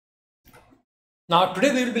Now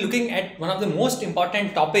today we will be looking at one of the most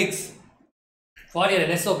important topics for your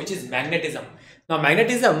NSO, which is magnetism. Now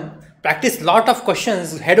magnetism, practice lot of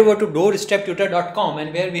questions. Head over to doorsteptutor.com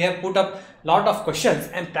and where we have put up lot of questions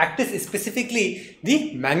and practice specifically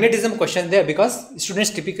the magnetism questions there, because students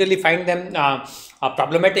typically find them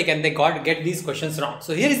problematic and they get these questions wrong.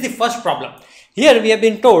 So here is the first problem. Here we have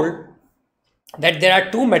been told that there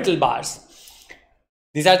are two metal bars.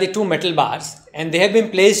 These are the two metal bars and they have been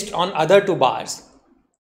placed on other two bars.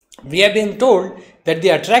 We have been told that the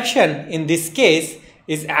attraction in this case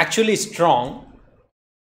is actually strong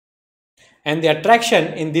and the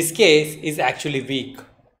attraction in this case is actually weak.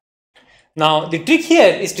 Now the trick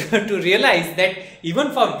here is to realize that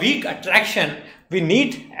even for weak attraction we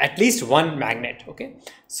need at least one magnet. Okay,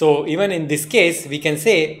 so even in this case we can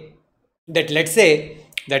say that, let's say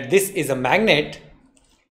that this is a magnet,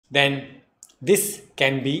 then this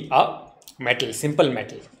can be a metal, simple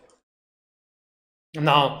metal.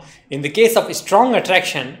 Now in the case of strong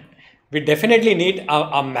attraction we definitely need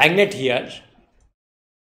a magnet here,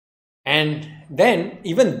 and then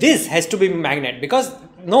even this has to be magnet, because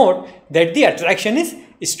note that the attraction is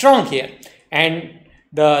strong here, and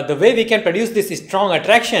the way we can produce this strong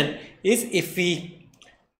attraction is if we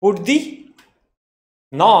put the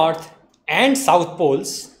north and south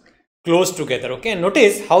poles close together. Okay, and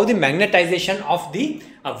notice how the magnetization of the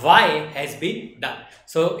Y has been done.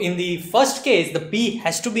 So in the first case the P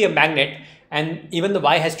has to be a magnet and even the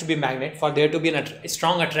Y has to be a magnet for there to be a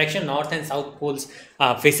strong attraction, north and south poles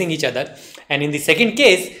facing each other. And in the second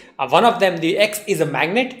case one of them, the X, is a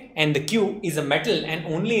magnet and the Q is a metal, and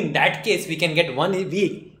only in that case we can get one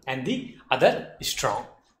weak and the other strong.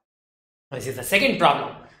 This is the second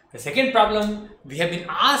problem. The second problem, we have been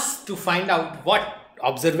asked to find out what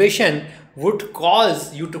observation would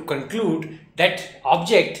cause you to conclude that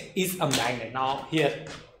object is a magnet. Now here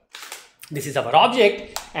this is our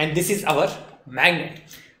object and this is our magnet.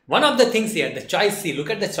 One of the things here, the choice C, look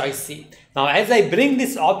at the choice C. Now as I bring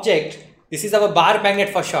this object, this is our bar magnet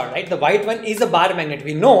for sure, right? The white one is a bar magnet.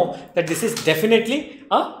 We know that this is definitely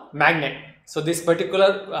a magnet. So this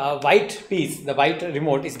particular white piece, the white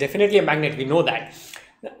remote, is definitely a magnet. We know that.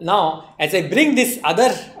 Now as I bring this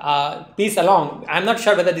other piece along, I am not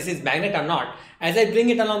sure whether this is magnet or not. As I bring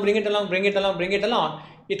it along,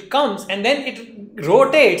 it comes and then it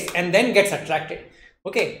rotates and then gets attracted.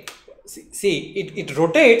 Okay, see it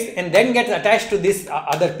rotates and then gets attached to this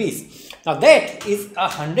other piece. Now that is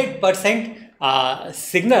 100%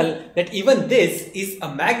 signal that even this is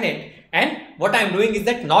a magnet. And what I am doing is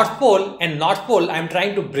that north pole and north pole I am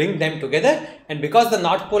trying to bring them together, and because the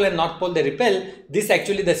north pole and north pole they repel, this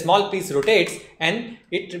actually the small piece rotates and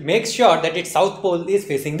it makes sure that its south pole is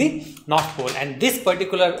facing the north pole, and this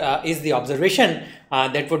particular is the observation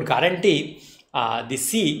that would guarantee, the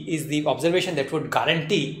C is the observation that would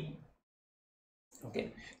guarantee.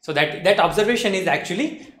 Okay, so that observation is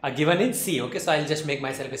actually given in C. Okay, so I'll just make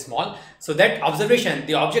myself a small. So that observation,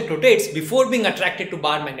 the object rotates before being attracted to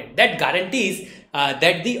bar magnet, that guarantees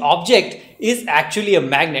that the object is actually a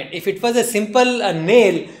magnet. If it was a simple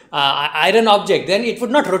nail iron object, then it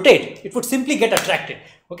would not rotate, it would simply get attracted.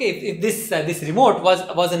 Okay, if this remote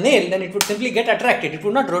was a nail, then it would simply get attracted, it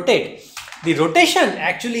would not rotate. The rotation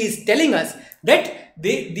actually is telling us that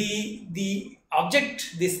the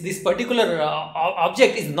object, this particular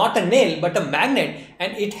object is not a nail but a magnet,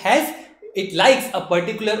 and it likes a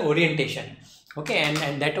particular orientation. Okay,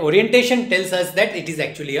 and that orientation tells us that it is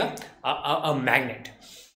actually a magnet,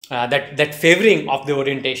 that favoring of the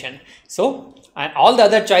orientation. So all the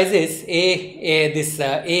other choices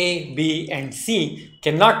A, B and C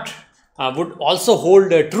cannot would also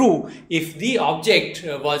hold true if the object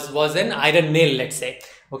was an iron nail, let's say.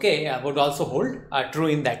 Okay, would also hold true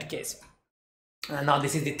in that case. Now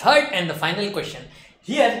this is the third and the final question.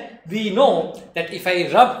 Here we know that if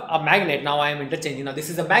I rub a magnet, now I am interchanging. Now this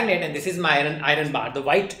is a magnet and this is my iron bar. The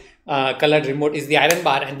white colored remote is the iron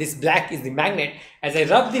bar and this black is the magnet. As I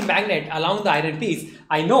rub the magnet along the iron piece,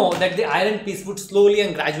 I know that the iron piece would slowly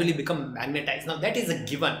and gradually become magnetized. Now that is a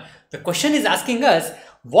given. The question is asking us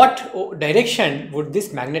what direction would this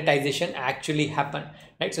magnetization actually happen,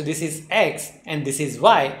 right? So this is X and this is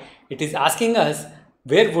Y. It is asking us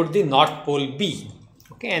where would the north pole be.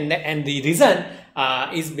 Okay, and the reason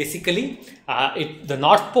is basically the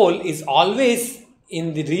north pole is always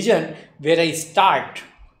in the region where I start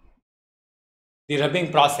the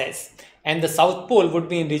rubbing process, and the south pole would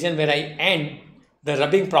be in region where I end the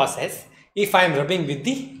rubbing process. if I am rubbing with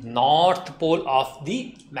the north pole of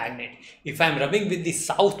the magnet. If I am rubbing with the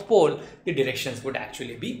south pole, the directions would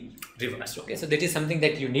actually be reversed. Okay, so that is something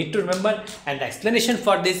that you need to remember, and the explanation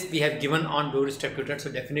for this we have given on Doorstep Tutor,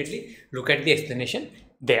 so definitely look at the explanation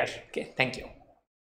there. Okay, thank you.